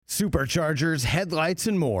superchargers, headlights,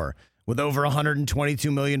 and more. With over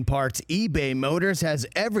 122 million parts, eBay Motors has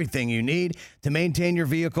everything you need to maintain your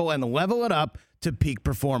vehicle and level it up to peak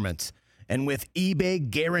performance. And with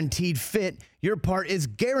eBay Guaranteed Fit, your part is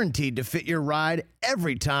guaranteed to fit your ride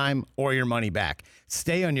every time or your money back.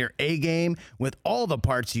 Stay on your A-game with all the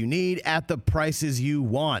parts you need at the prices you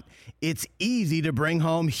want. It's easy to bring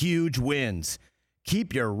home huge wins.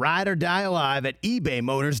 Keep your ride or die alive at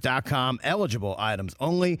ebaymotors.com. Eligible items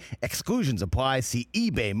only. Exclusions apply. See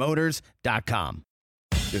ebaymotors.com.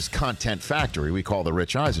 This content factory we call The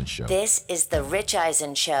Rich Eisen Show. This is The Rich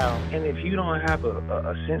Eisen Show. And if you don't have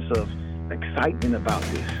a sense of excitement about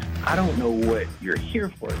this, I don't know what you're here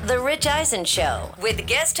for. The Rich Eisen Show with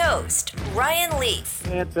guest host Ryan Leaf.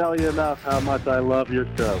 Can't tell you enough how much I love your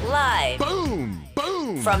show. Live. Boom!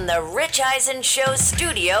 Boom! From the Rich Eisen Show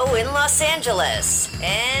studio in Los Angeles.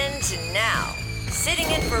 And now, sitting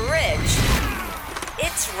in for Rich,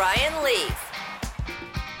 it's Ryan Leaf.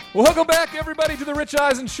 Welcome back, everybody, to the Rich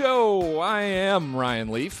Eisen Show. I am Ryan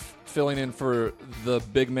Leaf, filling in for the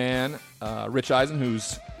big man, Rich Eisen,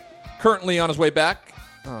 who's currently on his way back.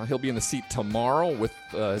 He'll be in the seat tomorrow with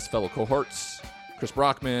his fellow cohorts, Chris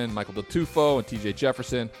Brockman, Michael Del Tufo, and TJ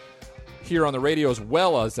Jefferson, here on the radio as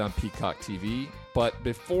well as on Peacock TV. But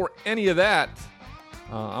before any of that,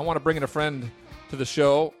 I want to bring in a friend to the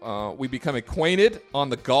show. We become acquainted on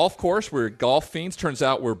the golf course. We're golf fiends. Turns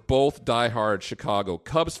out we're both diehard Chicago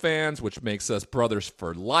Cubs fans, which makes us brothers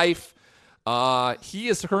for life. He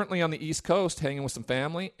is currently on the East Coast hanging with some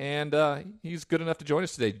family, and he's good enough to join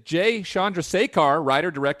us today. Jay Chandrasekhar,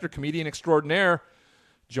 writer, director, comedian extraordinaire,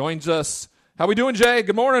 joins us. How we doing, Jay?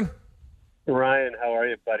 Good morning. Ryan, how are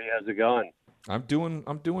you, buddy? How's it going? I'm doing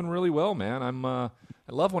really well, man.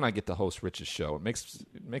 I love when I get to host Rich's show. It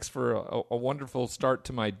makes for a wonderful start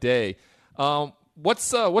to my day.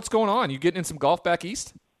 What's going on? You getting in some golf back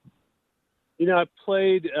east? You know, I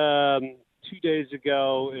played 2 days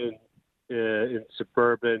ago in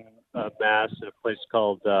suburban Mass at a place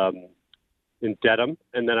called in Dedham,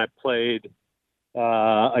 and then I played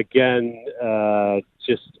again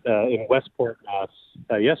just in Westport, Mass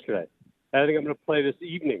yesterday. I think I'm going to play this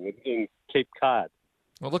evening in Cape Cod.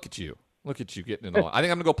 Well, look at you getting it all. I think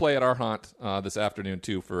I'm going to go play at our haunt this afternoon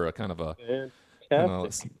too for a kind of a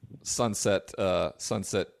sunset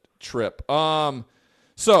trip.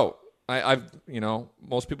 So I've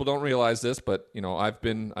most people don't realize this, but I've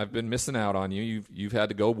been missing out on you. You've had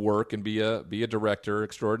to go work and be a director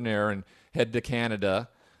extraordinaire and head to Canada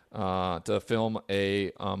to film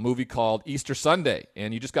a movie called Easter Sunday,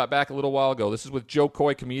 and you just got back a little while ago. This is with Joe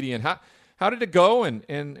Coy, comedian. How did it go?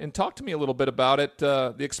 And talk to me a little bit about it,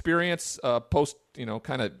 the experience post,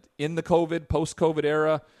 kind of in the post-COVID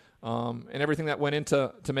era, and everything that went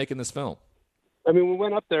into making this film. I mean, we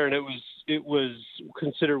went up there, and it was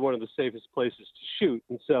considered one of the safest places to shoot,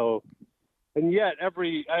 and yet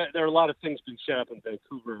there are a lot of things being shot up in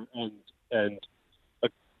Vancouver, and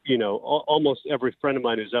almost every friend of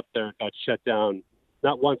mine who's up there got shut down,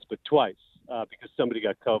 not once but twice, because somebody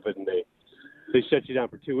got COVID and they shut you down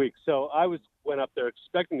for 2 weeks. So I went up there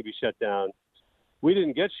expecting to be shut down. We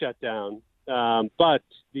didn't get shut down, but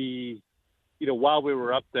while we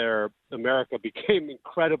were up there, America became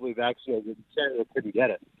incredibly vaccinated. Canada couldn't get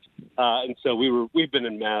it, and so we've been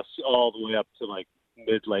in Mass all the way up to like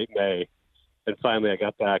late May, and finally I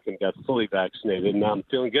got back and got fully vaccinated, and now I'm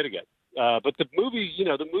feeling good again. But the movie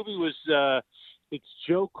was it's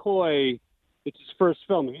Joe Coy. It's his first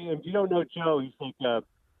film. If you don't know Joe,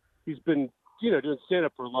 he's been doing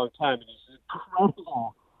stand-up for a long time, and he's an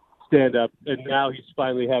incredible stand-up, and now he's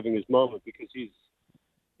finally having his moment because he's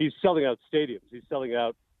selling out stadiums. He's selling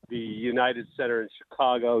out the United Center in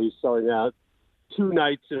Chicago. He's selling out 2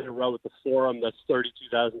 nights in a row at the Forum. That's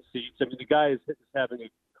 32,000 seats. I mean, the guy is having a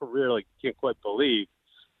career like you can't quite believe.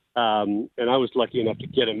 And I was lucky enough to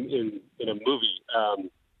get him in a movie.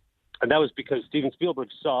 And that was because Steven Spielberg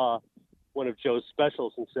saw one of Joe's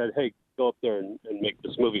specials and said, hey, go up there and make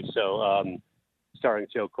this movie. So starring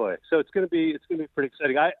Joe Coy. So it's going to be pretty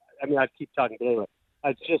exciting. I mean, I keep talking, but anyway,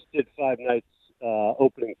 I just did 5 nights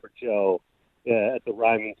opening for Joe at the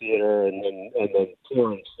Ryman Theater and then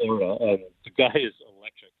tour in Florida. And the guy is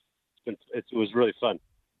electric. It was really fun.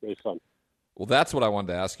 Really fun. Well, that's what I wanted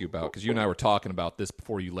to ask you about, because you and I were talking about this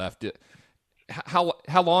before you left.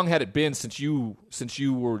 How long had it been since you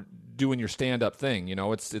were doing your stand-up thing?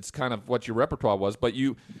 It's kind of what your repertoire was, but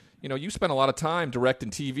you spent a lot of time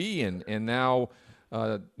directing TV, and now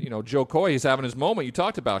Joe Coy is having his moment. You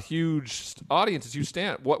talked about huge audiences.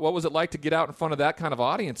 What was it like to get out in front of that kind of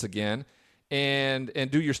audience again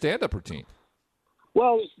and do your stand-up routine?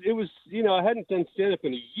 Well, it was I hadn't done stand-up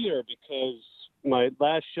in a year because my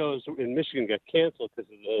last shows in Michigan got canceled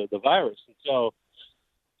because of the virus, and so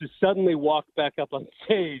to suddenly walk back up on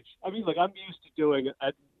stage, I mean, look, I'm used to doing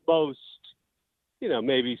at most,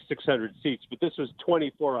 maybe 600 seats, but this was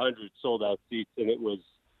 2,400 sold out seats, and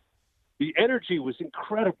the energy was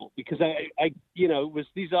incredible because it was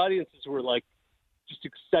these audiences were like just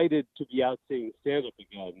excited to be out seeing stand-up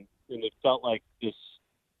again, and it felt like this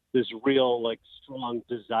real, like, strong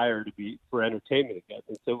desire to be for entertainment again.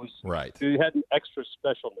 And so it had an extra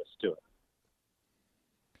specialness to it.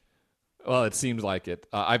 Well, it seems like it.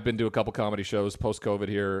 I've been to a couple comedy shows post-COVID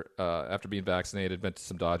here after being vaccinated, been to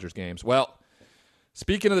some Dodgers games. Well,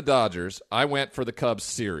 speaking of the Dodgers, I went for the Cubs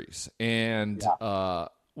series and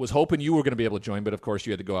was hoping you were going to be able to join, but of course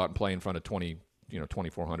you had to go out and play in front of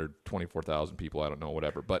 2,400, 24,000 people. I don't know,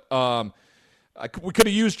 whatever. But we could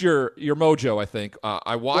have used your mojo, I think.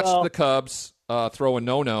 I watched the Cubs throw a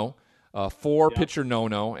no-no, four-pitcher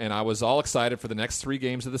no-no, and I was all excited for the next 3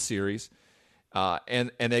 games of the series.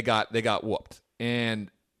 And they got whooped. And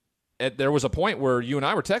there was a point where you and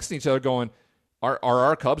I were texting each other going, are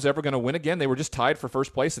our Cubs ever going to win again? They were just tied for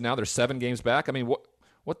first place, and now they're 7 games back. I mean,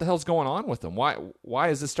 what the hell's going on with them? Why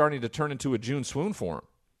is this starting to turn into a June swoon for them?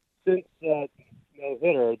 Since that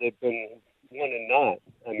no-hitter, they've been 1-9.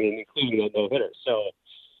 I mean, including that no-hitter. So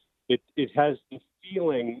it has the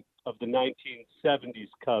feeling of the 1970s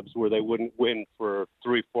Cubs where they wouldn't win for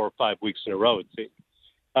 3, 4, 5 weeks in a row, it seemed.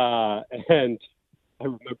 And I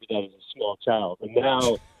remember that as a small child. And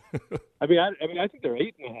now, I think they're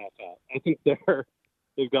 8.5 out. I think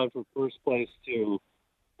they've gone from first place to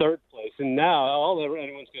third place. And now all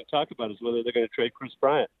anyone's going to talk about is whether they're going to trade Chris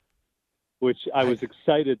Bryant, which I was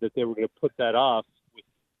excited that they were going to put that off with,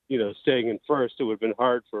 staying in first. It would have been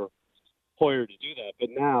hard for Hoyer to do that. But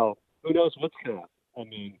now, who knows what's going to happen? I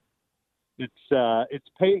mean, it's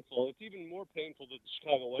painful. It's even more painful that the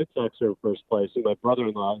Chicago White Sox are in first place. And my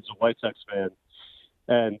brother-in-law is a White Sox fan,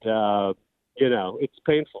 and it's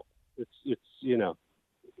painful.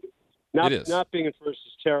 Not being in first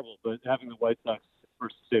is terrible, but having the White Sox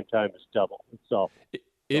first at the same time is double. It's awful.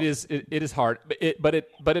 It is hard, but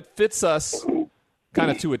it fits us kind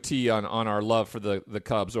of to a T on our love for the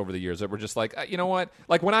Cubs over the years. That we're just like, you know what?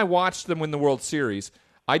 Like when I watched them win the World Series,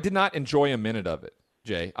 I did not enjoy a minute of it.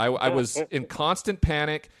 Jay, I was in constant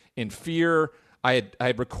panic, in fear. I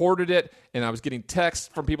had recorded it, and I was getting texts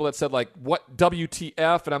from people that said, like, what,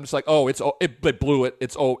 WTF? And I'm just like, it blew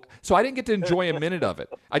it. So I didn't get to enjoy a minute of it.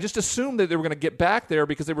 I just assumed that they were going to get back there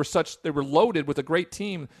because they were loaded with a great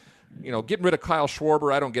team. Getting rid of Kyle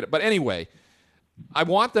Schwarber, I don't get it. But anyway, I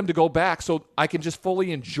want them to go back so I can just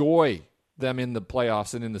fully enjoy them in the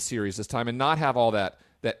playoffs and in the series this time and not have all that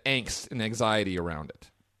angst and anxiety around it.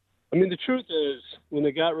 I mean, the truth is, when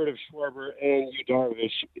they got rid of Schwarber and Yu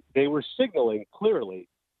Darvish, they were signaling clearly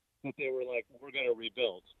that they were like, we're going to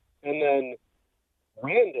rebuild. And then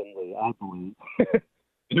randomly, I believe,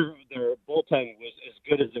 their bullpen was as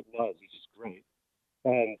good as it was, which is great.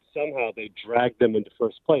 And somehow they dragged them into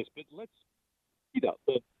first place. But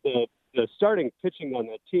the starting pitching on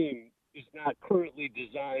that team is not currently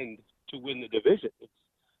designed to win the division.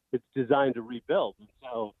 It's designed to rebuild. And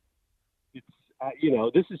so it's,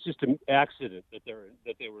 this is just an accident that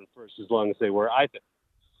they were in first as long as they were. I think.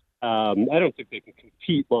 I don't think they can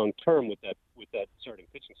compete long term with that starting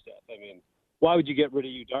pitching staff. I mean, why would you get rid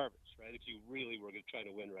of Yu Darvish, right? If you really were trying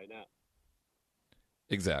to win right now.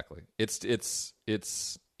 Exactly. It's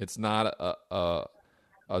not a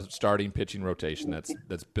starting pitching rotation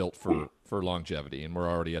that's built for longevity, and we're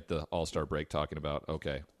already at the All-Star break talking about,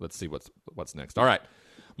 okay, let's see what's next. All right,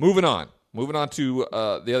 moving on to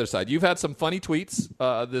the other side. You've had some funny tweets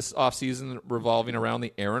this offseason revolving around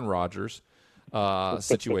the Aaron Rodgers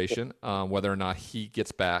situation, whether or not he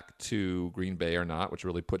gets back to Green Bay or not, which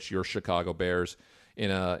really puts your Chicago Bears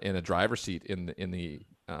in a driver's seat in the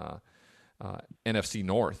NFC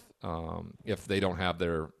North. If they don't have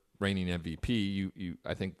their reigning MVP, you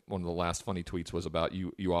I think one of the last funny tweets was about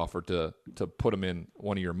you offered to put him in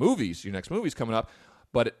one of your movies. Your next movie's coming up.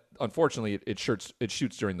 But unfortunately, it shoots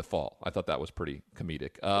during the fall. I thought that was pretty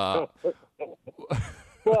comedic. Well,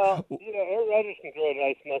 Aaron Rodgers can grow a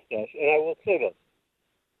nice mustache, and I will say this: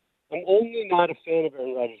 I'm only not a fan of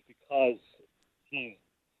Aaron Rodgers because he's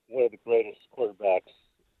one of the greatest quarterbacks,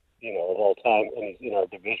 of all time, and he's in our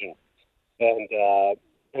division, and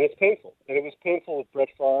it's painful. And it was painful with Brett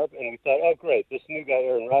Favre, and we thought, oh great, this new guy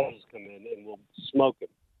Aaron Rodgers come in and we'll smoke him,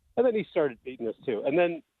 and then he started beating us too, and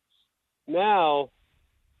then now.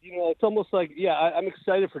 It's almost like, I'm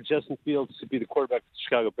excited for Justin Fields to be the quarterback of the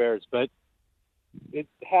Chicago Bears, but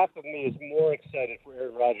half of me is more excited for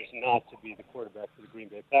Aaron Rodgers not to be the quarterback for the Green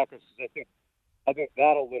Bay Packers because I think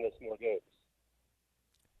that'll win us more games.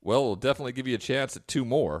 well, we'll definitely give you a chance at 2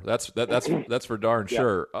 more. That's for darn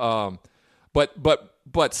sure.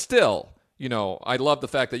 But still, I love the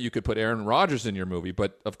fact that you could put Aaron Rodgers in your movie.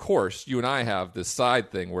 But of course, you and I have this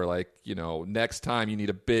side thing where, like, next time you need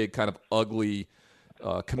a big kind of ugly,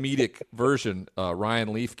 comedic version.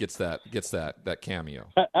 Ryan Leaf gets that cameo.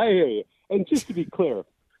 I hear you. And just to be clear,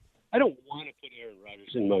 I don't want to put Aaron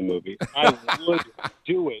Rodgers in my movie. I would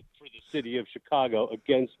do it for the city of Chicago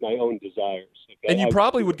against my own desires. Okay? And you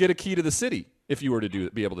probably would get a key to the city if you were to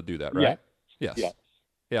be able to do that, right? Yeah. Yes. Yeah.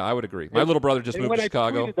 Yeah, I would agree. My little brother just moved to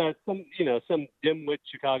Chicago. When I tweeted that, some dimwit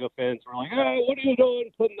Chicago fans were like, "Hey, what are you doing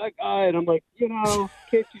putting that guy?" And I'm like, can't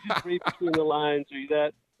you just read between the lines?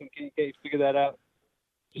 Can you figure that out?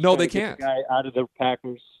 No, they can't. The guy out of the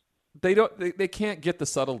Packers. They don't. They can't get the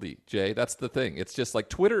subtlety, Jay. That's the thing. It's just like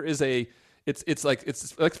Twitter is It's like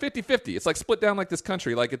 50-50. It's like split down like this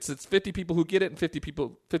country. Like it's 50 people who get it and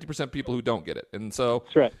 50% people who don't get it. And so,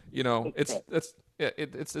 that's right.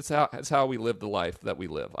 It's how we live the life that we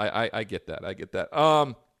live. I get that. I get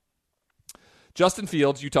that. Justin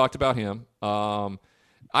Fields, you talked about him.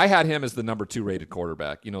 I had him as the number 2 rated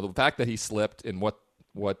quarterback. The fact that he slipped and what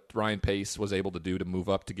Ryan Pace was able to do to move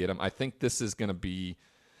up to get him. I think this is going to be.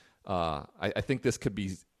 I think this could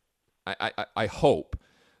be. I hope.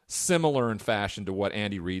 Similar in fashion to what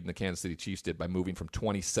Andy Reid and the Kansas City Chiefs did by moving from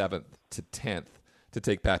 27th to 10th to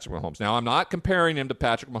take Patrick Mahomes. Now, I'm not comparing him to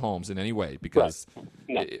Patrick Mahomes in any way because,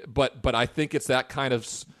 but I think it's that kind of,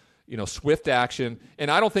 swift action.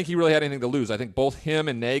 And I don't think he really had anything to lose. I think both him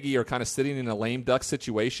and Nagy are kind of sitting in a lame duck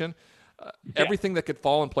situation. Everything that could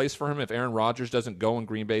fall in place for him if Aaron Rodgers doesn't go in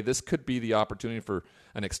Green Bay, this could be the opportunity for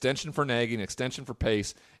an extension for Nagy, an extension for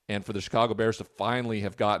Pace, and for the Chicago Bears to finally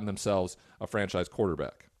have gotten themselves a franchise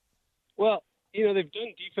quarterback. Well, they've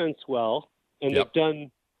done defense well, and they've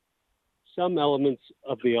done some elements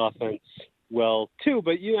of the offense well, too.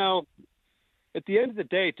 But, at the end of the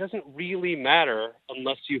day, it doesn't really matter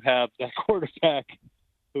unless you have that quarterback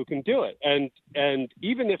who can do it. And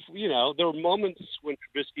even if, there were moments when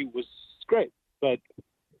Trubisky was great, but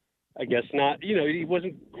I guess not. He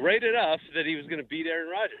wasn't great enough that he was going to beat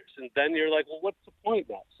Aaron Rodgers. And then you're like, well, what's the point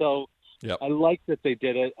now? So I like that they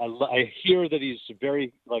did it. I hear that he's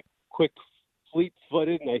very, quick,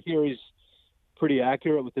 fleet-footed, and I hear he's pretty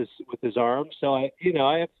accurate with his arm. So I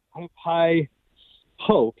have high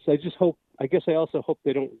hopes. I guess I also hope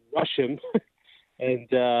they don't rush him. And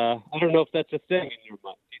I don't know if that's a thing in your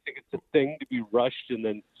mind. Do you think it's a thing to be rushed? And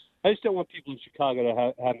then I just don't want people in Chicago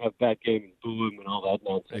to have a bad game and boo him and all that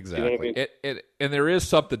nonsense. Exactly. You know what I mean? And there is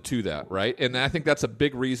something to that, right? And I think that's a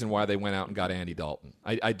big reason why they went out and got Andy Dalton.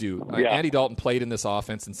 I do. Yeah. Andy Dalton played in this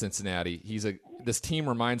offense in Cincinnati. This team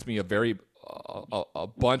reminds me of a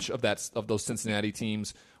bunch of those Cincinnati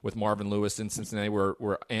teams with Marvin Lewis in Cincinnati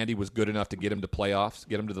where Andy was good enough to get him to the playoffs.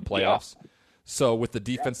 Yeah. So with the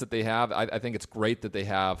defense that they have, I think it's great that they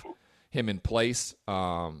have him in place.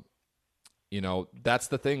 That's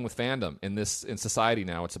the thing with fandom in society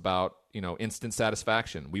now. It's about, instant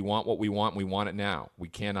satisfaction. We want what we want. We want it now. We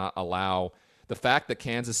cannot allow the fact that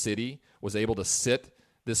Kansas City was able to sit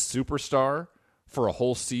this superstar for a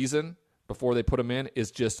whole season before they put him in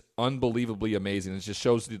is just unbelievably amazing. It just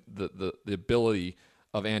shows the ability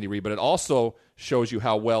of Andy Reid, but it also shows you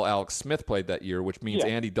how well Alex Smith played that year, which means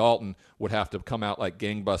Andy Dalton would have to come out like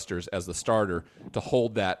gangbusters as the starter to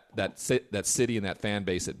hold that city and that fan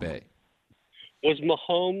base at bay. Was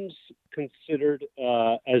Mahomes considered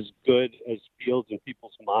as good as Fields in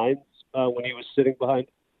people's minds when he was sitting behind?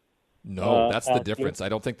 No, that's the difference. I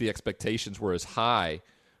don't think the expectations were as high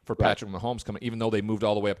for Patrick Mahomes coming, even though they moved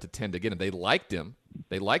all the way up to 10 to get him. They liked him.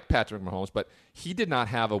 They liked Patrick Mahomes, but he did not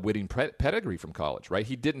have a winning pedigree from college, right?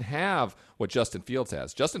 He didn't have what Justin Fields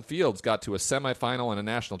has. Justin Fields got to a semifinal and a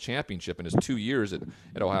national championship in his 2 years at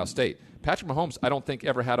Ohio State. Patrick Mahomes, I don't think,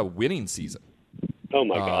 ever had a winning season. Oh,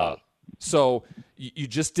 my God. So you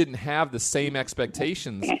just didn't have the same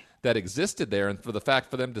expectations that existed there. And for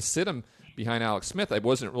them to sit him behind Alex Smith, I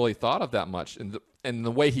wasn't really thought of that much. And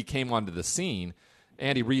the way he came onto the scene,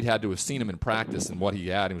 Andy Reid had to have seen him in practice and what he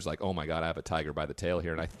had. He was like, oh, my God, I have a tiger by the tail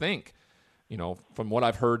here. And I think, from what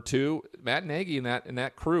I've heard, too, Matt Nagy and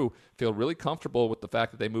that crew feel really comfortable with the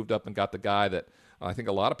fact that they moved up and got the guy that I think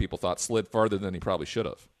a lot of people thought slid farther than he probably should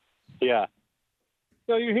have. Yeah.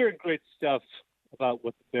 So you're hearing great stuff about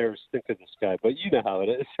what the Bears think of this guy, but you know how it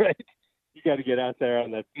is, right? You got to get out there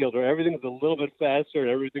on that field where everything's a little bit faster and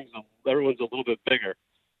everyone's a little bit bigger.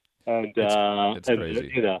 And it's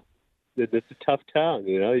crazy. It's a tough town.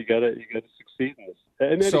 You got to succeed in this.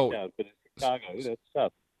 And any town, but in Chicago, it's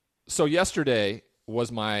tough. So yesterday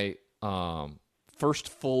was my first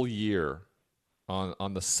full year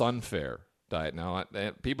on the Sun Fair diet. Now,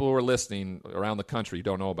 people who are listening around the country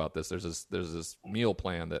don't know about this. There's this meal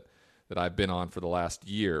plan that I've been on for the last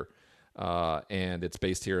year, and it's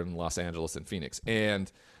based here in Los Angeles and Phoenix,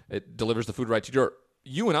 and it delivers the food right to your door.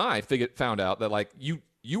 You and I found out that like you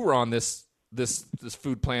were on this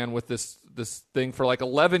food plan with this thing for like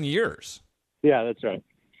 11 years. Yeah, that's right.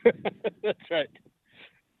 That's right.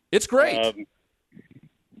 It's great.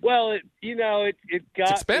 Well, it got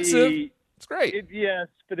it's expensive. me. It's great. Yes,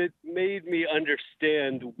 but it made me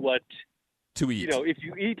understand what to eat. If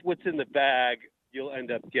you eat what's in the bag, you'll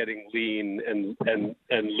end up getting lean and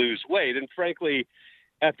lose weight. And frankly,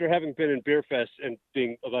 after having been in Beer Fest and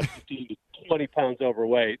being about 15 to 20 pounds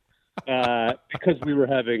overweight, because we were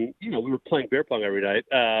playing beer pong every night,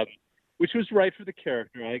 which was right for the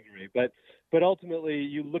character, I agree. But ultimately,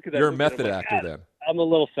 you look at that. You're a method actor then. I'm a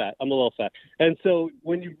little fat. And so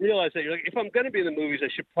when you realize that, you're like, if I'm going to be in the movies, I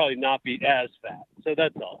should probably not be as fat. So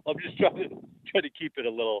that's all. I'm just trying to keep it a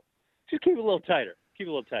little tighter. Keep it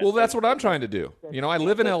a little tighter. Well, that's what I'm trying to do. I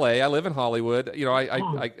live in LA. I live in Hollywood.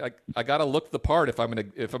 I got to look the part if I'm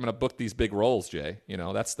gonna book these big roles, Jay.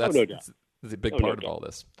 That's no doubt. a big part of all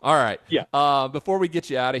this. All right. Yeah. Before we get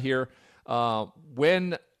you out of here,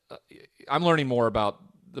 when I'm learning more about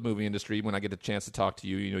the movie industry, when I get a chance to talk to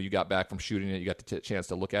you, you got back from shooting it, you got the chance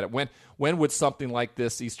to look at it. When would something like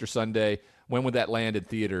this Easter Sunday, when would that land in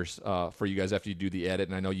theaters for you guys after you do the edit?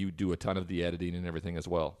 And I know you do a ton of the editing and everything as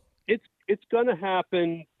well. It's going to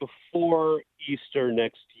happen before Easter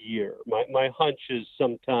next year. My hunch is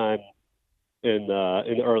sometime in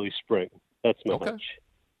early spring. That's my hunch.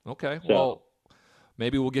 Okay. So, well,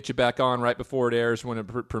 maybe we'll get you back on right before it airs when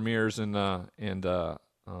it premieres, and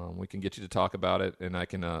we can get you to talk about it, and I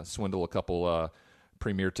can swindle a couple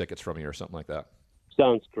premiere tickets from you or something like that.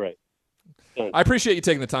 Sounds great. I appreciate you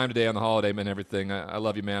taking the time today on the holiday and everything. I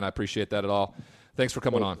love you, man. I appreciate that at all. Thanks for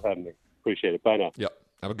coming on. For having me. Appreciate it. Bye now. Yep.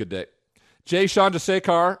 Have a good day. Jay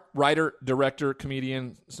Chandrasekhar, writer, director,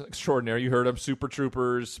 comedian extraordinaire. You heard him. Super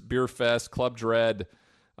Troopers, Beer Fest, Club Dread.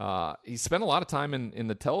 He spent a lot of time in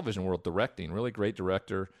the television world directing. Really great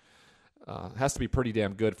director. Has to be pretty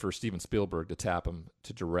damn good for Steven Spielberg to tap him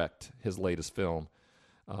to direct his latest film,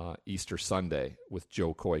 Easter Sunday, with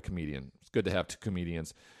Joe Coy, comedian. It's good to have two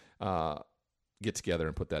comedians get together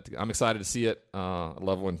and put that together. I'm excited to see it. I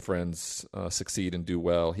love when friends succeed and do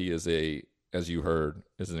well. He is as you heard,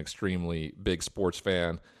 is an extremely big sports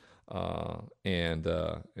fan and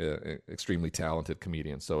extremely talented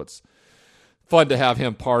comedian. So it's fun to have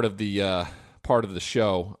him part of the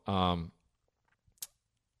show.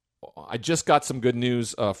 I just got some good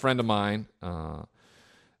news. A friend of mine,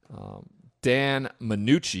 Dan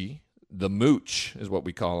Minucci, the Mooch is what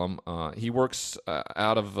we call him. He works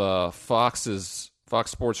out of Fox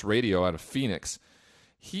Sports Radio out of Phoenix.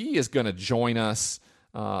 He is going to join us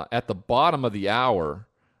at the bottom of the hour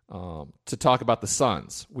to talk about the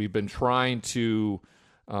Suns. We've been trying to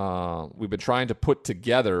put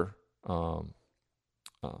together and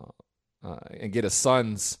get a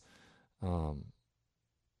Suns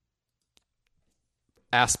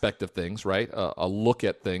aspect of things, right? A look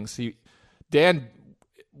at things. Dan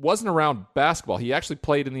wasn't around basketball. He actually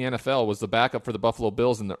played in the NFL, was the backup for the Buffalo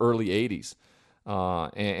Bills in the early 80s,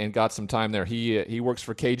 and got some time there. He works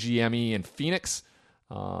for KGME in Phoenix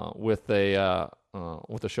with a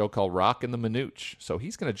show called Rock and the Minuch. So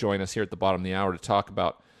he's going to join us here at the bottom of the hour to talk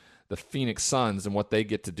about the Phoenix Suns and what they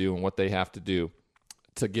get to do and what they have to do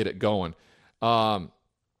to get it going.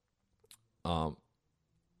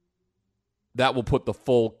 That will put the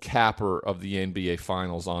full capper of the NBA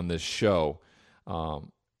Finals on this show.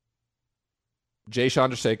 Jay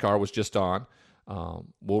Chandrasekhar was just on.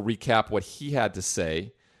 We'll recap what he had to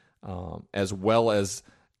say, as well as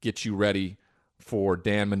get you ready for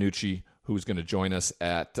Dan Minucci, who's going to join us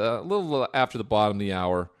at a little after the bottom of the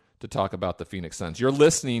hour to talk about the Phoenix Suns. You're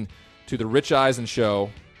listening to The Rich Eisen Show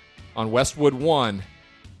on Westwood One.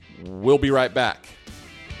 We'll be right back.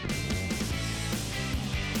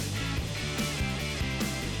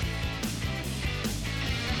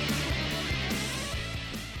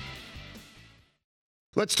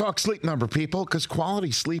 Let's talk Sleep Number, people, because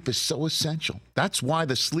quality sleep is so essential. That's why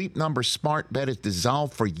the Sleep Number Smart Bed is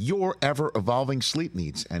designed for your ever-evolving sleep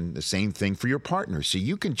needs, and the same thing for your partner, so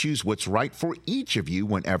you can choose what's right for each of you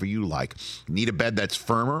whenever you like. Need a bed that's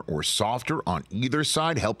firmer or softer on either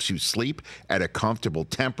side, helps you sleep at a comfortable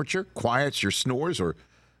temperature, quiets your snores or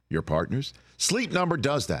your partner's? Sleep Number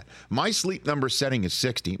does that. My Sleep Number setting is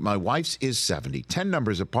 60. My wife's is 70. 10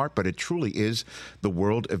 numbers apart, but it truly is the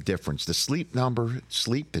world of difference. The Sleep Number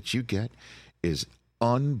sleep that you get is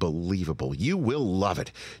unbelievable. You will love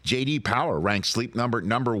it. J.D. Power ranks Sleep Number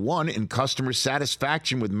number 1 in customer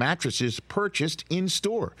satisfaction with mattresses purchased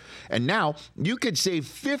in-store. And now you could save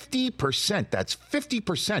 50%. That's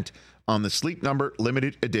 50% on the Sleep Number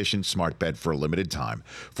limited edition smart bed for a limited time.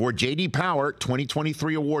 For J.D. Power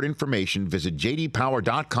 2023 award information, visit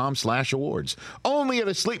jdpower.com/awards. Only at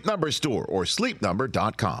a Sleep Number store or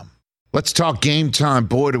sleepnumber.com. Let's talk Game Time.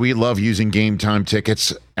 Boy, do we love using Game Time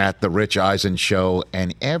tickets at the Rich Eisen Show.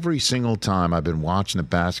 And every single time I've been watching the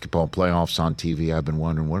basketball playoffs on TV, I've been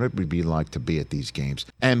wondering what it would be like to be at these games.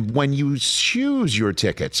 And when you choose your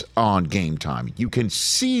tickets on Game Time, you can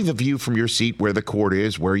see the view from your seat where the court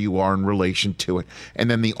is, where you are in relation to it. And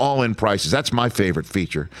then the all-in prices. That's my favorite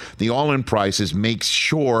feature. The all-in prices makes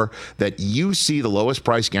sure that you see the lowest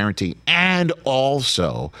price guarantee and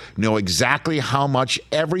also know exactly how much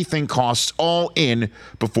everything costs all in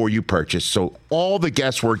before you purchase. So all the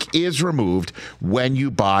guesswork is removed when you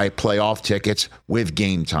buy playoff tickets with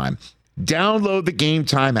Game Time. Download the Game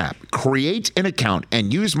Time app, create an account,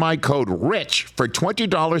 and use my code RICH for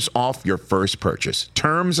 $20 off your first purchase.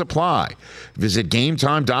 Terms apply. Visit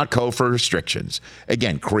GameTime.co for restrictions.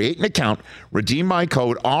 Again, create an account, redeem my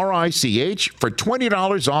code RICH for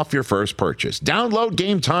 $20 off your first purchase. Download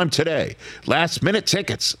Game Time today. Last minute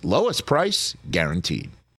tickets, lowest price guaranteed.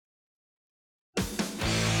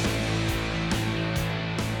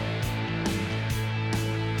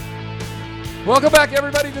 Welcome back,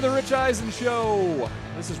 everybody, to the Rich Eisen Show.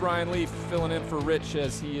 This is Ryan Leaf filling in for Rich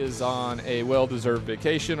as he is on a well-deserved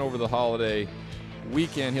vacation over the holiday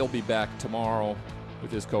weekend. He'll be back tomorrow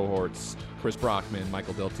with his cohorts, Chris Brockman,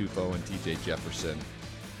 Michael Del Tufo, and TJ Jefferson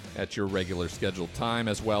at your regular scheduled time,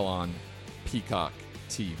 as well on Peacock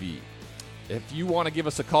TV. If you want to give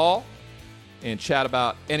us a call and chat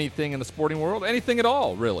about anything in the sporting world, anything at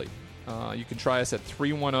all, really, you can try us at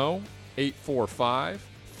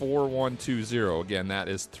 310-845-4120. Again, that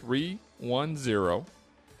is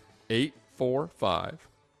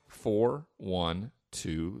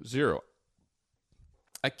 310-845-4120.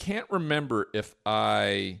 I can't remember if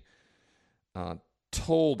I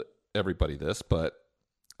told everybody this, but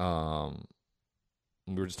we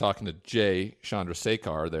were just talking to Jay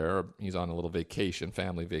Chandrasekhar there. He's on a little vacation,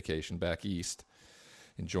 family vacation back east,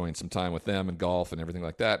 enjoying some time with them and golf and everything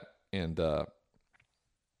like that. And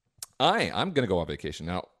I'm going to go on vacation.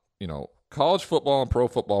 Now, you know, college football and pro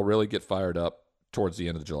football really get fired up towards the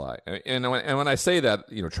end of July. And when I say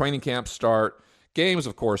that, you know, training camps start. Games,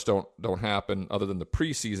 of course, don't happen other than the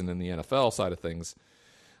preseason in the NFL side of things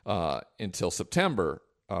until September,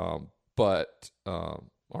 or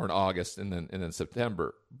in August and then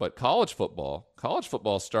September. But college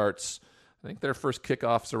football starts. I think their first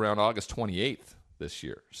kickoff's around August 28th this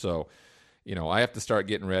year. So, you know, I have to start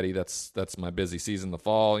getting ready. That's my busy season in the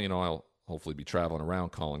fall. You know, I'll hopefully be traveling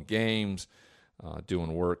around, calling games,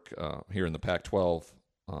 doing work here in the Pac-12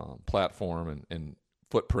 platform and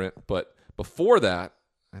footprint. But before that,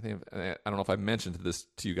 I don't know if I mentioned this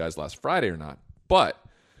to you guys last Friday or not, but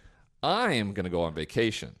I am going to go on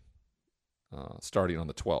vacation starting on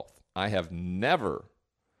the 12th. I have never,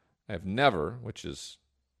 which is,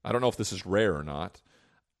 I don't know if this is rare or not,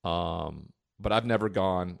 but I've never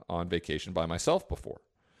gone on vacation by myself before.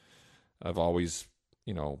 I've always,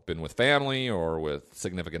 you know, been with family or with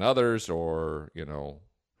significant others or, you know,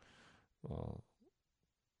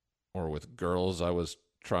 or with girls I was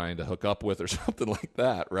trying to hook up with or something like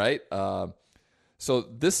that, right? So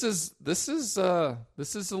this is a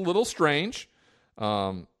little strange.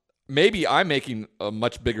 Maybe I'm making a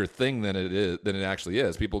much bigger thing than it actually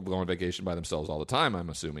is. People go on vacation by themselves all the time,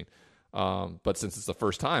 I'm assuming. But since it's the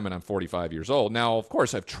first time and I'm 45 years old, now of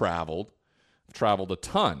course I've traveled a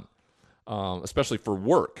ton, especially for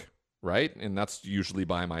work, right? And that's usually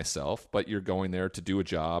by myself. But you're going there to do a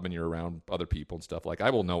job and you're around other people and stuff. Like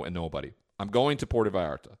I will know nobody. I'm going to Puerto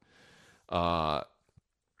Vallarta.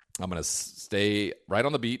 I'm going to stay right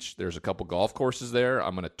on the beach. There's a couple golf courses there.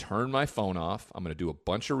 I'm going to turn my phone off. I'm going to do a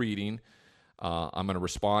bunch of reading. I'm going to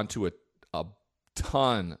respond to a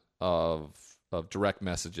ton of direct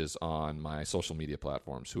messages on my social media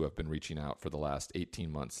platforms who have been reaching out for the last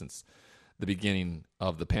 18 months since the beginning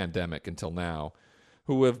of the pandemic until now,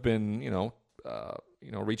 who have been,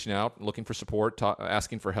 reaching out, looking for support,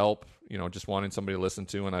 asking for help, just wanting somebody to listen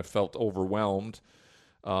to. And I've felt overwhelmed.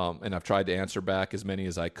 And I've tried to answer back as many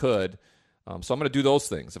as I could. So I'm going to do those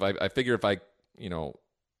things. I figure if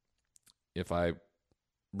I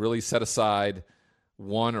really set aside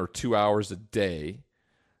 1 or 2 hours a day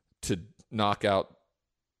to knock out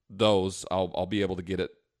those, I'll be able to get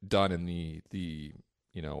it done in the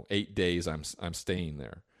 8 days I'm staying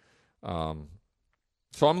there.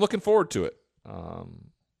 So I'm looking forward to it.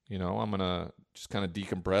 I'm going to just kind of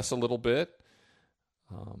decompress a little bit.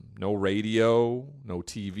 No radio, no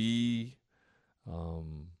TV.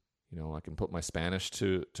 I can put my Spanish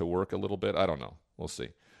to work a little bit. I don't know. We'll see.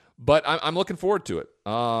 But I'm looking forward to it.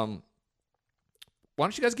 Why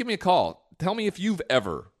don't you guys give me a call? Tell me if you've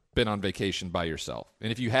ever been on vacation by yourself.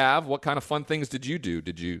 And if you have, what kind of fun things did you do?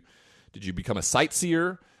 Did you become a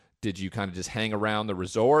sightseer? Did you kind of just hang around the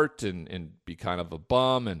resort and be kind of a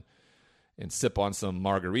bum and sip on some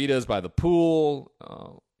margaritas by the pool?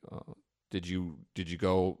 Did you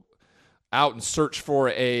go out and search for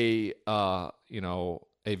a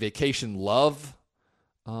vacation love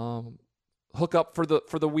hook up for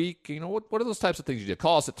the week? What are those types of things you did?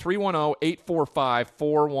 Call us at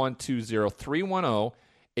 310-845-4120,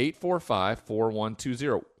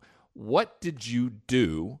 310-845-4120. What did you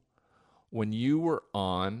do when you were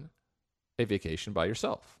on a vacation by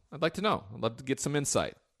yourself? I'd like to know. I'd love to get some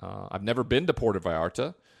insight. I've never been to Puerto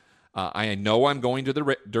Vallarta. I know I'm going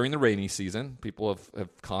to during the rainy season. People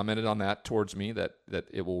have commented on that towards me that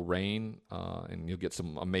it will rain and you'll get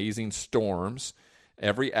some amazing storms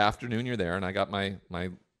every afternoon you're there. And I got my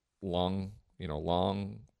long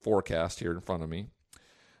forecast here in front of me.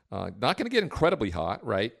 Not going to get incredibly hot,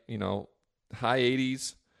 right? High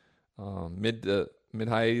 80s, mid high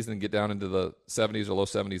 80s, and get down into the 70s or low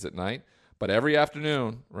 70s at night. But every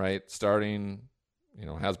afternoon, right, starting,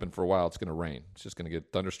 has been for a while, it's going to rain. It's just going to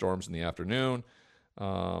get thunderstorms in the afternoon,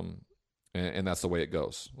 and that's the way it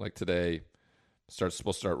goes. Like today, supposed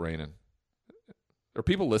to start raining. Are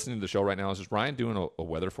people listening to the show right now? Is just Ryan doing a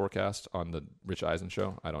weather forecast on the Rich Eisen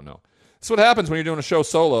show? I don't know. That's what happens when you're doing a show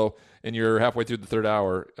solo and you're halfway through the third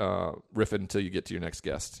hour riffing until you get to your next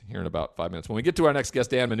guest here in about 5 minutes. When we get to our next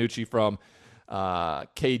guest, Dan Minucci from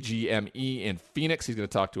KGME in Phoenix, he's going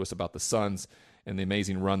to talk to us about the Suns and the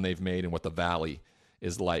amazing run they've made and what the Valley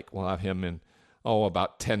is like. We'll have him in,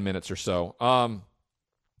 about 10 minutes or so.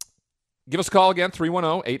 Give us a call again,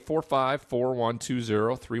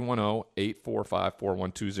 310-845-4120,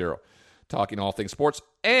 310-845-4120. Talking all things sports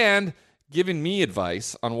and giving me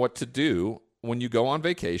advice on what to do when you go on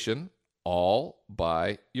vacation all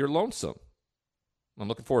by your lonesome. I'm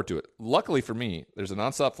looking forward to it. Luckily for me, there's a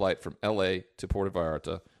nonstop flight from L.A. to Puerto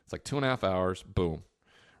Vallarta. It's like 2.5 hours. Boom.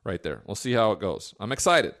 Right there. We'll see how it goes. I'm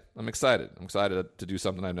excited. I'm excited to do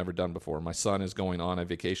something I've never done before. My son is going on a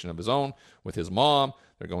vacation of his own with his mom.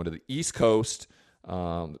 They're going to the East Coast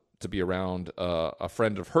to be around a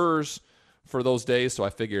friend of hers for those days. So I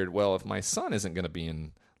figured, well, if my son isn't going to be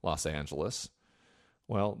in Los Angeles,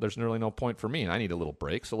 well, there's really no point for me, and I need a little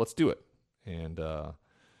break, so let's do it. And,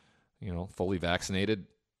 fully vaccinated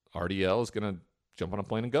RDL is going to jump on a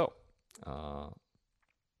plane and go.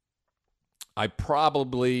 I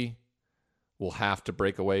probably will have to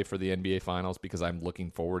break away for the NBA Finals because I'm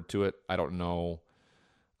looking forward to it. I don't know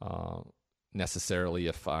necessarily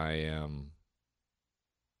if I am.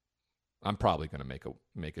 I'm probably going to make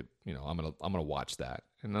it. I'm gonna watch that,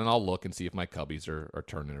 and then I'll look and see if my Cubbies are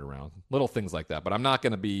turning it around. Little things like that, but I'm not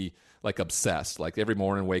going to be like obsessed. Like every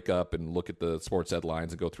morning, wake up and look at the sports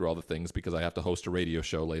headlines and go through all the things because I have to host a radio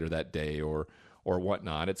show later that day or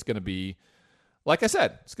whatnot. It's going to be, like I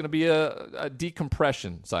said, it's going to be a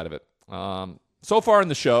decompression side of it. So far in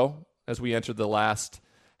the show, as we entered the last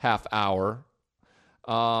half hour,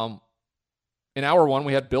 in hour one,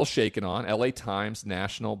 we had Bill Shaken on, LA Times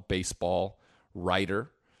national baseball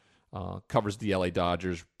writer, covers the LA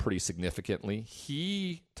Dodgers pretty significantly.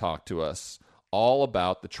 He talked to us all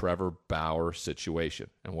about the Trevor Bauer situation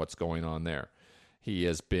and what's going on there. He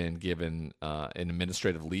has been given an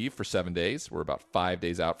administrative leave for 7 days. We're about 5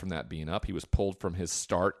 days out from that being up. He was pulled from his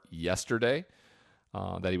start yesterday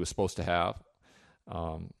that he was supposed to have.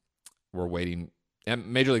 We're waiting. And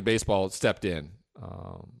Major League Baseball stepped in.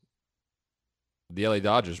 The LA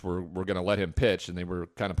Dodgers were going to let him pitch, and they were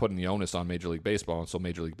kind of putting the onus on Major League Baseball, and so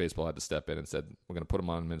Major League Baseball had to step in and said, we're going to put him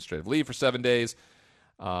on administrative leave for 7 days.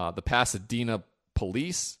 The Pasadena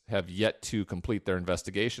police have yet to complete their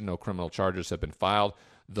investigation. No criminal charges have been filed,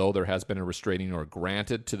 though there has been a restraining order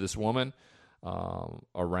granted to this woman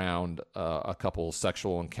around a couple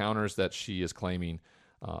sexual encounters that she is claiming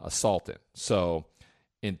assault in. So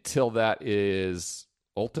until that is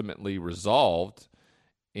ultimately resolved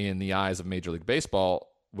in the eyes of Major League Baseball,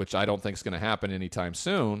 which I don't think is going to happen anytime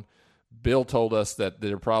soon, Bill told us that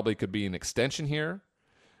there probably could be an extension here,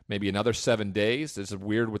 maybe another 7 days. It's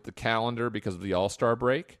weird with the calendar because of the All-Star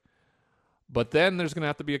break. But then there's going to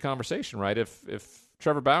have to be a conversation, right? If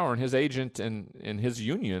Trevor Bauer and his agent and his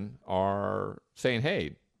union are saying,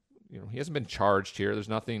 hey, he hasn't been charged here. There's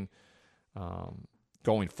nothing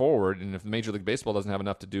going forward. And if Major League Baseball doesn't have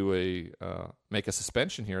enough to do make a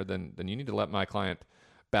suspension here, then you need to let my client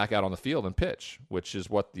back out on the field and pitch, which is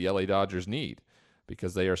what the LA Dodgers need,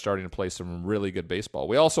 because they are starting to play some really good baseball.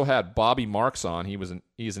 We also had Bobby Marks on. He's an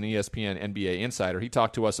ESPN NBA insider. He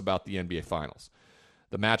talked to us about the NBA Finals.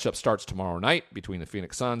 The matchup starts tomorrow night between the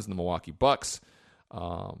Phoenix Suns and the Milwaukee Bucks.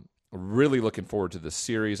 Really looking forward to this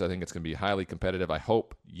series. I think it's going to be highly competitive. I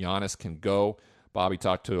hope Giannis can go. Bobby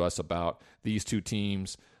talked to us about these two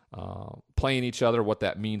teams playing each other, what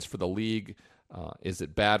that means for the league. Is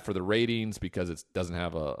it bad for the ratings because it doesn't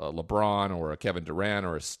have a LeBron or a Kevin Durant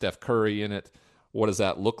or a Steph Curry in it? What does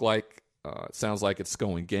that look like? It sounds like it's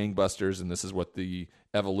going gangbusters, and this is what the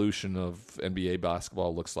evolution of NBA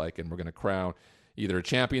basketball looks like, and we're going to crown either a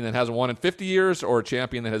champion that hasn't won in 50 years or a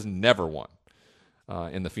champion that has never won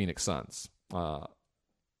in the Phoenix Suns.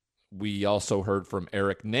 We also heard from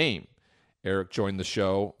Eric Name. Eric joined the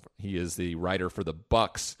show. He is the writer for the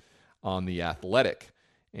Bucks on The Athletic,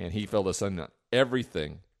 and he filled us in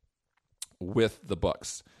everything with the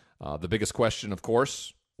Bucks. The biggest question, of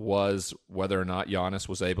course, was whether or not Giannis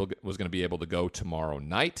was going to be able to go tomorrow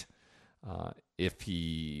night. If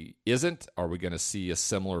he isn't, are we going to see a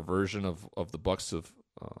similar version of the Bucks of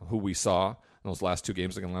who we saw in those last two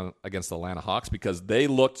games against the Atlanta Hawks? Because they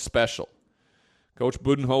looked special. Coach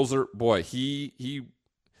Budenholzer, boy, he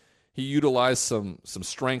utilized some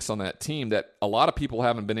strengths on that team that a lot of people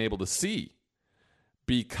haven't been able to see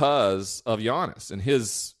because of Giannis and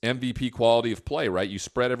his MVP quality of play, right? You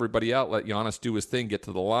spread everybody out, let Giannis do his thing, get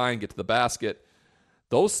to the line, get to the basket.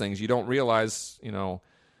 Those things you don't realize,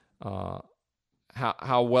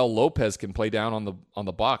 how well Lopez can play down on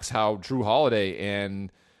the box, how Drew Holiday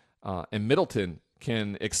and Middleton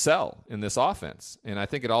can excel in this offense. And I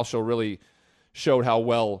think it also really showed how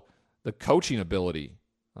well the coaching ability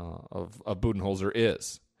of Budenholzer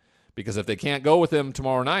is. Because if they can't go with him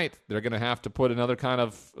tomorrow night, they're going to have to put another kind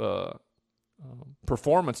of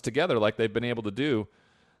performance together like they've been able to do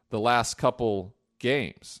the last couple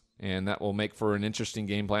games. And that will make for an interesting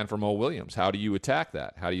game plan for Mo Williams. How do you attack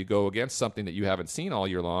that? How do you go against something that you haven't seen all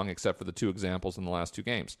year long, except for the two examples in the last two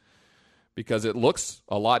games? Because it looks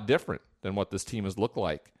a lot different than what this team has looked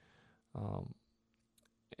like.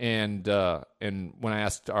 And when I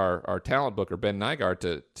asked our talent booker, Ben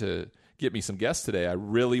Nygaard, to get me some guests today, I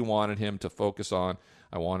really wanted him to focus on,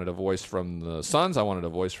 I wanted a voice from the Suns, I wanted a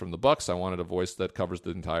voice from the Bucks, I wanted a voice that covers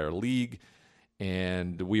the entire league,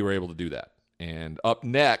 and we were able to do that. And up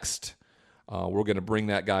next, we're going to bring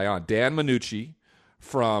that guy on, Dan Minucci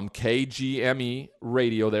from KGME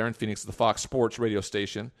Radio there in Phoenix, the Fox Sports radio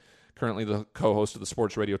station, currently the co-host of the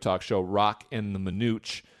sports radio talk show Rock and the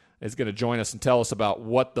Minuch, is going to join us and tell us about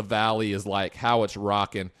what the Valley is like, how it's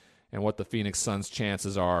rocking, and what the Phoenix Suns'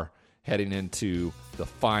 chances are heading into the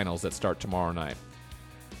finals that start tomorrow night.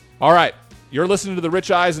 All right, you're listening to The Rich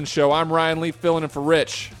Eisen Show. I'm Ryan Leaf, filling in for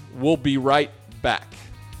Rich. We'll be right back.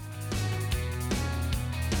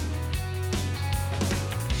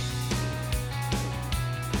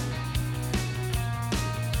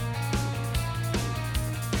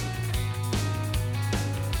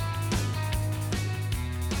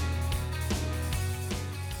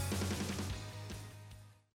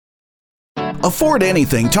 Afford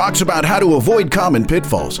Anything talks about how to avoid common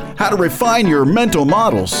pitfalls, how to refine your mental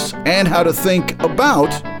models, and how to think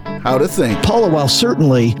about how to think. Paula, while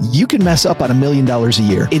certainly you can mess up on $1 million a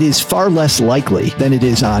year, it is far less likely than it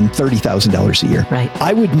is on $30,000 a year. Right.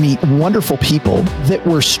 I would meet wonderful people that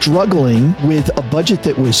were struggling with a budget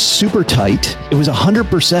that was super tight. It was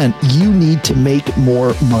 100%. You need to make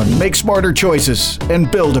more money. Make smarter choices and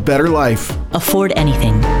build a better life. Afford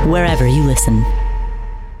Anything, wherever you listen.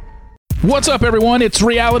 What's up, everyone? It's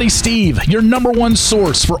Reality Steve, your number one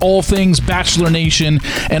source for all things Bachelor Nation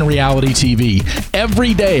and reality TV.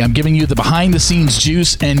 Every day, I'm giving you the behind-the-scenes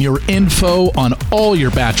juice and your info on all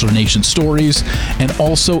your Bachelor Nation stories, and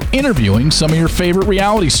also interviewing some of your favorite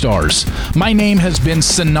reality stars. My name has been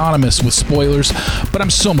synonymous with spoilers, but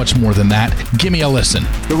I'm so much more than that. Give me a listen.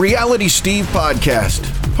 The Reality Steve Podcast,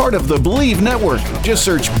 part of the Believe Network. Just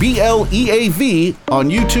search BLEAV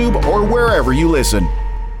on YouTube or wherever you listen.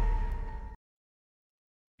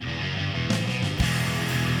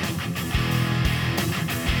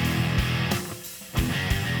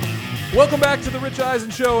 Welcome back to the Rich Eisen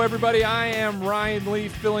Show, everybody. I am Ryan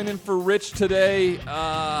Leaf, filling in for Rich today.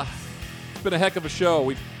 It's been a heck of a show.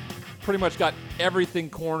 We've pretty much got everything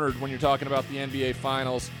cornered when you're talking about the NBA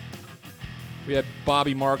Finals. We had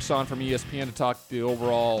Bobby Marks on from ESPN to talk the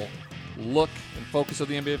overall look and focus of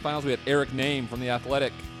the NBA Finals. We had Eric Name from The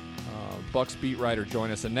Athletic, Bucks beat writer,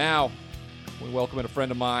 join us. And now we welcome in a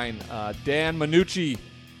friend of mine, Dan Minucci,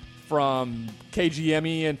 from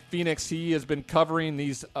KGME in Phoenix. He has been covering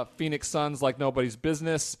these Phoenix Suns like nobody's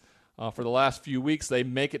business for the last few weeks. They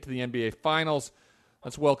make it to the NBA Finals.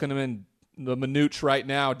 Let's welcome him in the Minooch right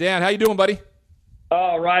now. Dan, how you doing, buddy?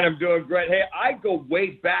 All right, I'm doing great. Hey, I go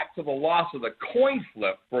way back to the loss of the coin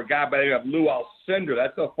flip for a guy by the name of Lou Alcindor.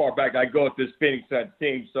 That's how far back I go with this Phoenix Suns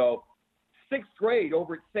team. So, 6th grade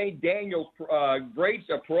over at St. Daniel's grades,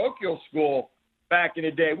 a parochial school back in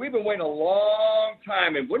the day. We've been waiting a long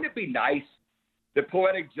time, and wouldn't it be nice, the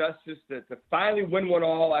poetic justice, to finally win one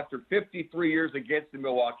all after 53 years against the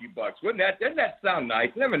Milwaukee Bucks? Doesn't that sound nice?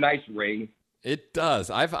 Doesn't that have a nice ring? It does.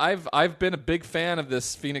 I've been a big fan of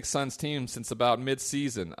this Phoenix Suns team since about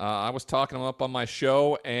mid-season. I was talking them up on my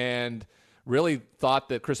show and really thought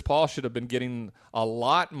that Chris Paul should have been getting a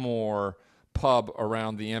lot more pub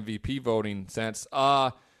around the MVP voting sense.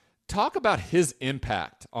 Talk about his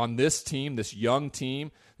impact on this team, this young team,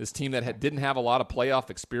 this team that didn't have a lot of playoff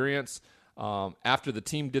experience. After the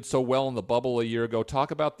team did so well in the bubble a year ago,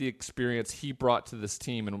 talk about the experience he brought to this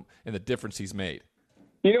team and the difference he's made.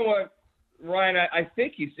 You know what, Ryan, I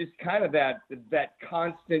think he's just kind of that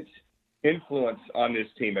constant influence on this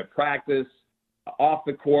team at practice, off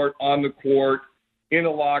the court, on the court, in the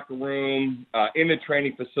locker room, in the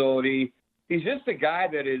training facility. He's just a guy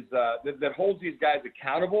that is that holds these guys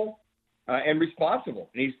accountable and responsible.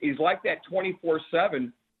 And he's like that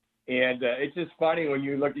 24/7. And it's just funny when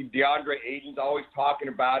you look at DeAndre Ayton's always talking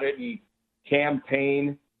about it, and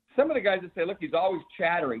campaign. Some of the guys that say, look, he's always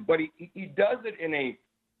chattering, but he does it in a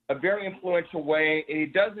very influential way, and he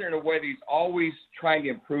does it in a way that he's always trying to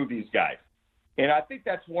improve these guys. And I think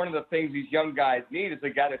that's one of the things these young guys need, is a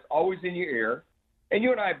guy that's always in your ear. And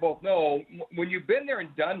you and I both know, when you've been there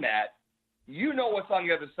and done that, you know what's on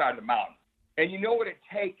the other side of the mountain, and you know what it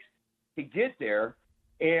takes to get there,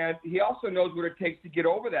 and he also knows what it takes to get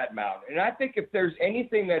over that mountain. And I think if there's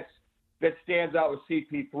anything that stands out with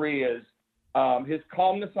CP3 is his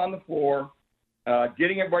calmness on the floor,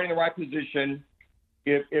 getting everybody in the right position.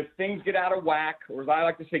 If things get out of whack, or as I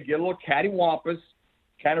like to say, get a little cattywampus,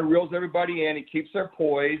 kind of reels everybody in, he keeps their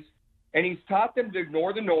poise, and he's taught them to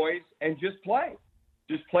ignore the noise and just play.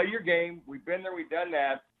 Just play your game. We've been there, we've done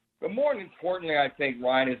that. But more importantly, I think,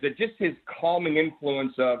 Ryan, is that just his calming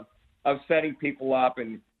influence of setting people up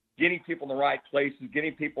and getting people in the right places,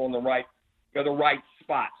 getting people in the right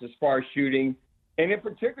spots as far as shooting, and in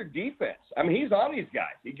particular defense. I mean, he's on these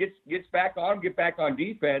guys. He gets back on them, get back on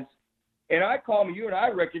defense. And I call him, you and I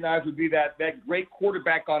recognize, would be that great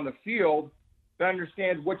quarterback on the field that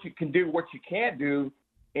understands what you can do, what you can't do.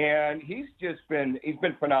 And he's been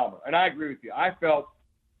phenomenal. And I agree with you. I felt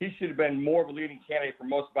he should have been more of a leading candidate for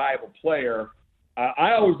most valuable player.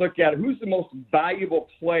 I always look at who's the most valuable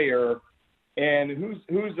player, and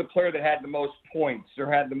who's the player that had the most points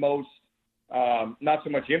or had the most not so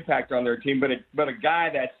much impact on their team, but a guy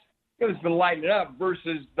that's been lighting it up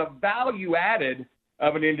versus the value added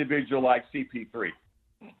of an individual like CP3.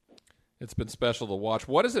 It's been special to watch.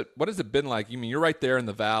 What has it been like? You mean, you're right there in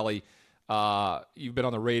the Valley. You've been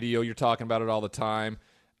on the radio. You're talking about it all the time.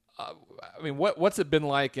 I mean, what's it been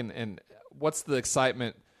like, and what's the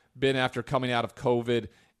excitement been after coming out of COVID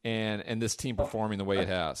and this team performing the way it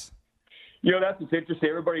has? You know, that's what's interesting.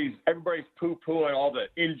 Everybody's poo-pooing all the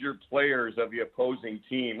injured players of the opposing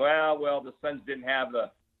team. Well, the Suns didn't have the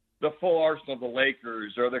full arsenal of the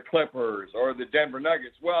Lakers or the Clippers or the Denver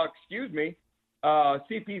Nuggets. Well, excuse me.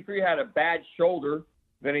 CP3 had a bad shoulder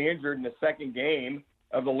that he injured in the second game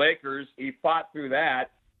of the Lakers. He fought through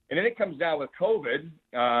that. And then it comes down with COVID,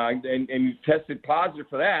 and he tested positive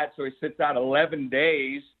for that, so he sits out 11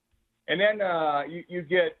 days. And then you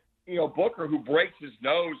get, Booker, who breaks his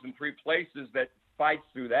nose in 3 places, that fights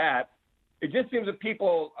through that. It just seems that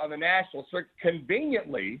people on the national circuit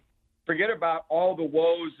conveniently forget about all the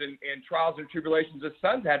woes and trials and tribulations the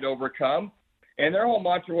Suns had to overcome. And their whole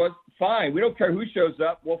mantra was, fine, we don't care who shows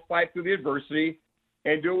up, we'll fight through the adversity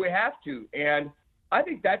and do what we have to. And I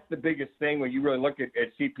think that's the biggest thing when you really look at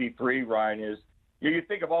CP3, Ryan, is you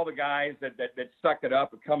think of all the guys that suck it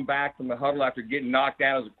up and come back from the huddle after getting knocked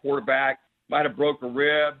down as a quarterback, might have broke a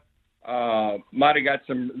rib, might have got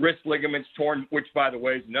some wrist ligaments torn, which, by the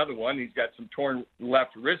way, is another one. He's got some torn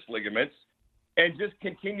left wrist ligaments, and just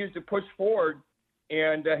continues to push forward.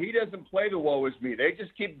 And he doesn't play the woe is me. They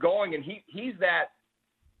just keep going, and he's that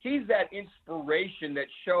inspiration that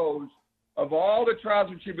shows of all the trials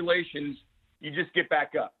and tribulations, you just get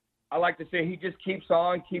back up. I like to say he just keeps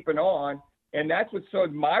on keeping on, and that's what's so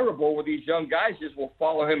admirable with these young guys, just will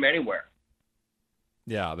follow him anywhere.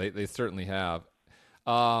 Yeah, they certainly have.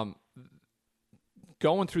 Going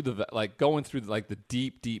through the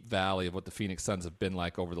deep valley of what the Phoenix Suns have been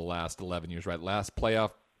like over the last 11 years, right? Last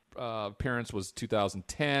playoff appearance was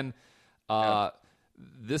 2010.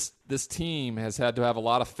 This team has had to have a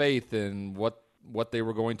lot of faith in what they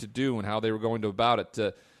were going to do and how they were going to about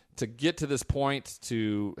it to get to this point,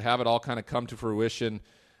 to have it all kind of come to fruition.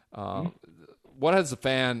 What has the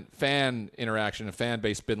fan interaction and fan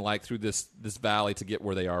base been like through this valley to get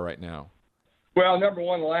where they are right now? Well, number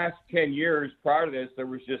one, the last 10 years prior to this, there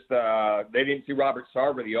was just they didn't see Robert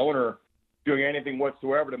Sarver, the owner, doing anything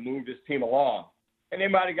whatsoever to move this team along. And they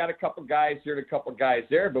might have got a couple guys here and a couple guys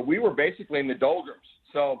there, but we were basically in the doldrums.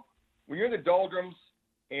 So when you're in the doldrums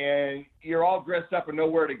and you're all dressed up and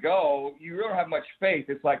nowhere to go, you really don't have much faith.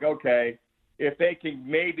 It's like, okay, if they can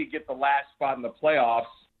maybe get the last spot in the playoffs,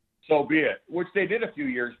 so be it, which they did a few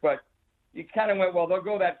years. But you kind of went, well, they'll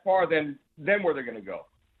go that far, then where they're going to go.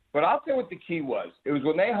 But I'll tell you what the key was. It was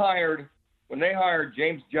when they hired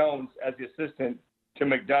James Jones as the assistant to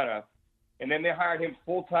McDonough, and then they hired him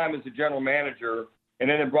full-time as the general manager, and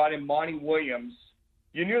then they brought in Monty Williams.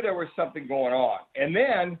 You knew there was something going on. And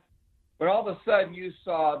then when all of a sudden you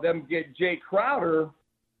saw them get Jay Crowder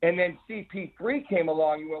and then CP3 came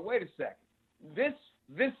along, you went, wait a second.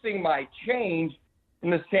 This thing might change from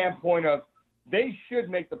the standpoint of they should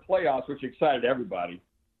make the playoffs, which excited everybody.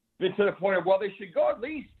 Then to the point of, well, they should go at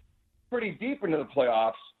least pretty deep into the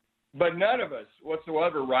playoffs. But none of us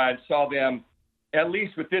whatsoever, Ryan, saw them, at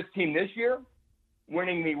least with this team this year,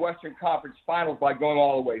 winning the Western Conference Finals by going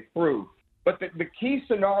all the way through. But the key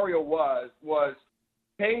scenario was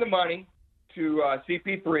paying the money to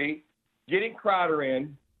CP3, getting Crowder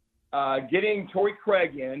in, getting Torrey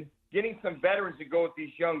Craig in, getting some veterans to go with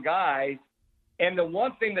these young guys. And the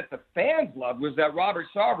one thing that the fans loved was that Robert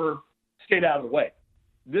Sarver stayed out of the way.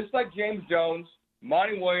 Just like James Jones,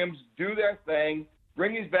 Monty Williams do their thing,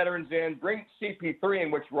 bring these veterans in, bring CP3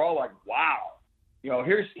 in, which we're all like, wow.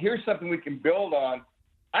 Here's something we can build on.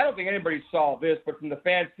 I don't think anybody saw this, but from the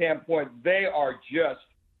fan standpoint, they are just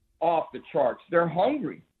off the charts. They're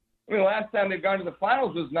hungry. I mean, the last time they've gone to the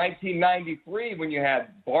finals was 1993 when you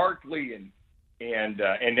had Barkley and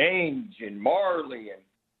Ainge and Marley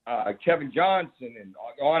and Kevin Johnson and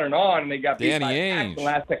on, and they got beat by the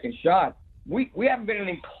last-second shot. We haven't been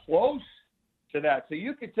anything close to that. So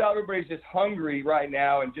you could tell everybody's just hungry right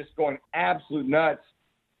now and just going absolute nuts.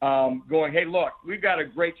 Going, hey, look, we've got a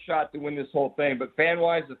great shot to win this whole thing. But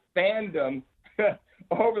fan-wise, the fandom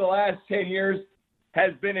over the last 10 years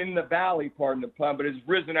has been in the valley, pardon the pun, but has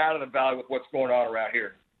risen out of the valley with what's going on around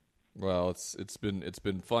here. Well, it's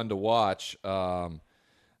been fun to watch.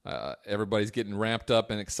 Everybody's getting ramped up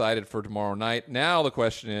and excited for tomorrow night. Now the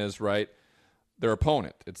question is, right, their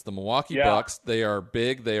opponent. It's the Milwaukee Bucks. They are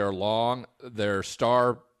big. They are long. Their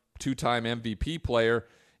star two-time MVP player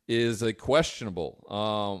is a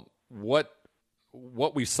questionable.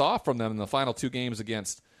 What we saw from them in the final two games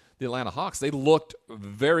against the Atlanta Hawks, they looked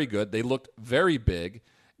very good. They looked very big.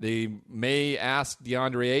 They may ask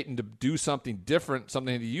DeAndre Ayton to do something different,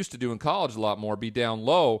 something that he used to do in college a lot more, be down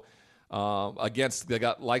low against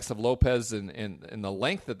the likes of Lopez and the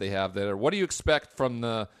length that they have there. What do you expect from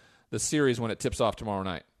the series when it tips off tomorrow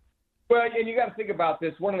night? Well, and you got to think about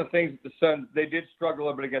this. One of the things that the Suns, they did struggle a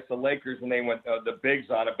little bit against the Lakers when they went the bigs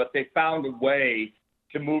on it, but they found a way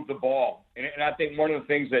to move the ball. And I think one of the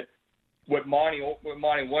things that what Monty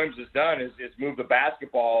Williams has done is move the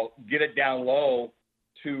basketball, get it down low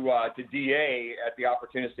to DA at the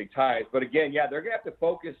opportunistic times. But again, they're going to have to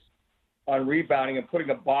focus on rebounding and putting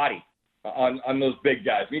a body on those big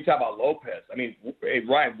guys. When you talk about Lopez, I mean, hey,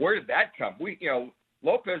 Ryan, where did that come?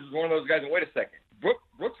 Lopez is one of those guys. And wait a second.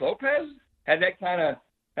 Brooks Lopez had that kind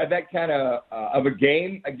of a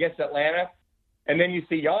game against Atlanta, and then you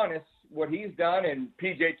see Giannis, what he's done, and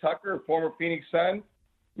PJ Tucker, former Phoenix Sun.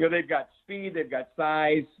 They've got speed, they've got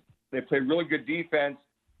size, they play really good defense.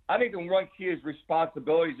 I think the one key is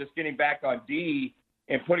responsibility, just getting back on D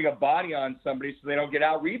and putting a body on somebody so they don't get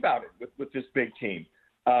out rebounded with this big team.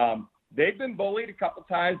 They've been bullied a couple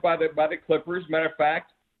times by the Clippers. Matter of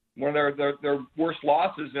fact, one of their worst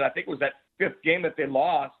losses, and I think it was that fifth game that they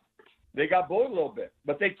lost, they got bullied a little bit.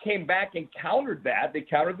 But they came back and countered that. They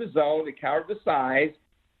countered the zone. They countered the size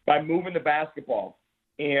by moving the basketball.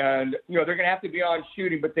 And, they're going to have to be on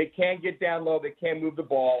shooting, but they can get down low. They can move the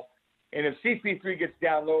ball. And if CP3 gets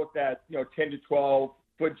down low with that, 10 to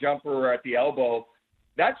 12-foot jumper at the elbow,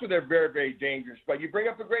 that's where they're very, very dangerous. But you bring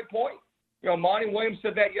up a great point. Monty Williams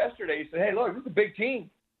said that yesterday. He said, hey, look, this is a big team.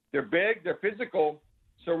 They're big. They're physical.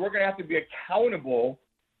 So we're going to have to be accountable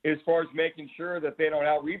as far as making sure that they don't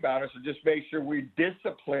out-rebound us, or just make sure we're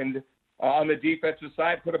disciplined on the defensive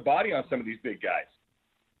side, put a body on some of these big guys.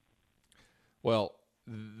 Well,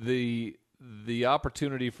 the the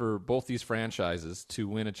opportunity for both these franchises to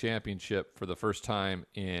win a championship for the first time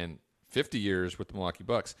in 50 years with the Milwaukee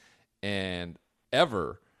Bucks and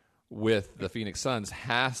ever with the Phoenix Suns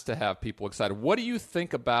has to have people excited. What do you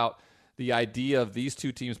think about the idea of these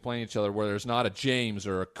two teams playing each other where there's not a James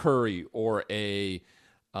or a Curry or a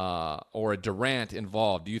Durant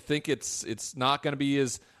involved? Do you think it's not going to be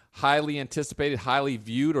as highly anticipated, highly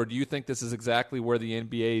viewed, or do you think this is exactly where the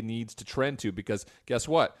NBA needs to trend to? Because guess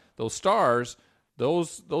what? Those stars,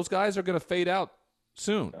 those guys are going to fade out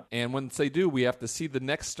soon. And once they do, we have to see the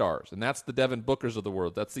next stars. And that's the Devin Bookers of the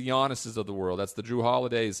world. That's the Giannis's of the world. That's the Drew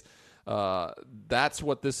Holidays. That's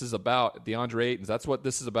what this is about. DeAndre Aytons. That's what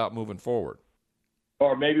this is about moving forward.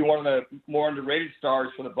 Or maybe one of the more underrated stars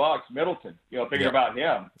for the Bucks, Middleton. Thinking about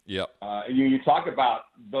him. Yep. You talk about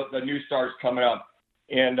the new stars coming up.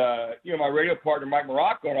 And, my radio partner, Mike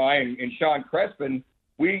Morocco, and I, and Sean Crespin,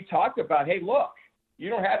 we talked about, hey, look, you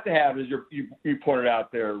don't have to have, as you pointed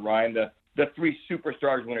out there, Ryan, the three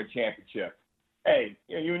superstars win a championship. Hey,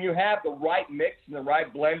 when you have the right mix and the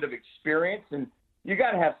right blend of experience, and you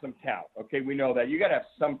got to have some talent, okay? We know that. You got to have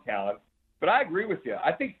some talent. But I agree with you.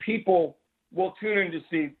 I think people will tune in to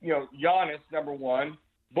see, Giannis, number one,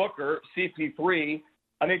 Booker, CP3.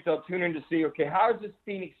 I think they'll tune in to see, okay, how is this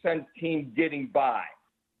Phoenix Suns team getting by?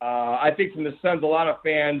 I think from the Suns, a lot of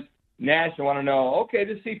fans nationally want to know, okay,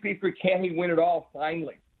 this CP3, can he win it all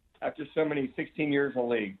finally after so many 16 years in the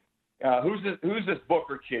league? Who's this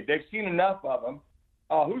Booker kid? They've seen enough of him.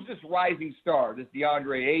 Who's this rising star, this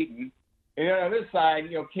DeAndre Ayton? And then on this side,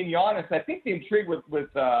 King Giannis, I think the intrigue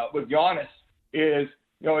with Giannis is,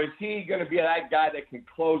 is he going to be that guy that can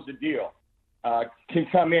close the deal, can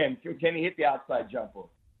come in, can he hit the outside jumper?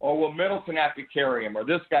 Or will Middleton have to carry him, or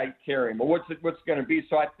this guy carry him, or what's going to be?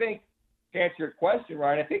 So I think, to answer your question,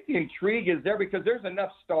 Ryan, I think the intrigue is there because there's enough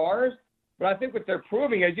stars, but I think what they're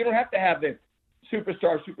proving is you don't have to have the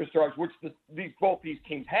superstars, which both these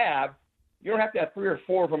teams have. You don't have to have 3 or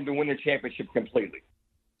 4 of them to win the championship completely.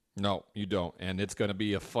 No, you don't, and it's going to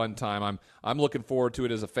be a fun time. I'm looking forward to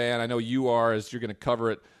it as a fan. I know you are, as you're going to cover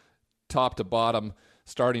it top to bottom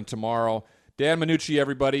starting tomorrow. Dan Minucci,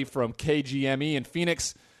 everybody, from KGME in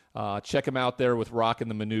Phoenix. Check him out there with Rockin'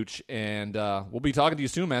 the Minucci, and we'll be talking to you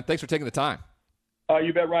soon, man. Thanks for taking the time.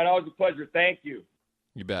 You bet, Ryan. Always a pleasure. Thank you.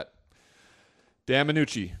 You bet. Dan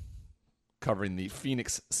Minucci covering the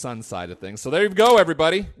Phoenix Sun side of things. So there you go,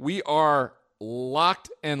 everybody. We are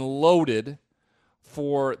locked and loaded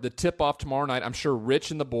for the tip-off tomorrow night. I'm sure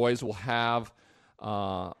Rich and the boys will have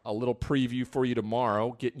a little preview for you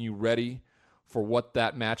tomorrow, getting you ready for what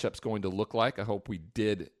that matchup's going to look like. I hope we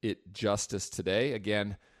did it justice today.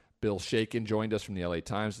 Again, Bill Shakin joined us from the LA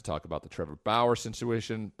Times to talk about the Trevor Bauer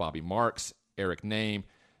situation. Bobby Marks, Eric Name,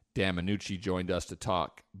 Dan Minucci joined us to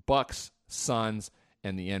talk Bucks, Suns,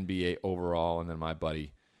 and the NBA overall. And then my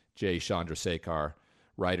buddy Jay Chandrasekhar,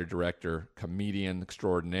 writer, director, comedian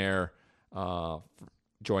extraordinaire,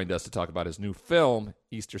 joined us to talk about his new film,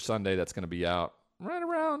 Easter Sunday, that's going to be out right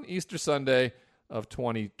around Easter Sunday of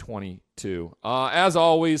 2022. As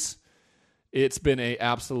always, it's been an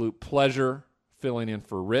absolute pleasure filling in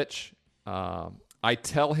for Rich. I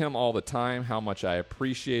tell him all the time how much I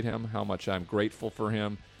appreciate him, how much I'm grateful for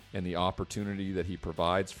him, and the opportunity that he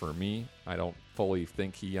provides for me. I don't fully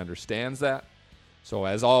think he understands that. So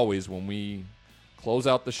as always, when we close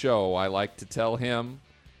out the show, I like to tell him,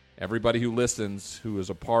 everybody who listens, who is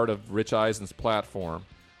a part of Rich Eisen's platform,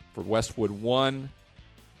 for Westwood One,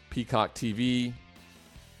 Peacock TV,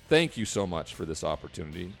 thank you so much for this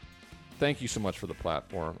opportunity. Thank you so much for the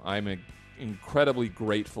platform. I'm an incredibly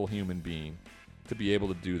grateful human being to be able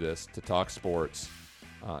to do this, to talk sports,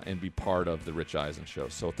 and be part of the Rich Eisen Show.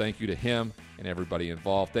 So thank you to him and everybody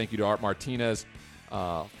involved. Thank you to Art Martinez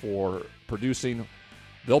for producing.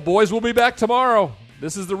 The boys will be back tomorrow.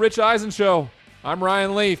 This is the Rich Eisen Show. I'm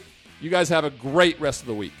Ryan Leaf. You guys have a great rest of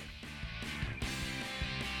the week.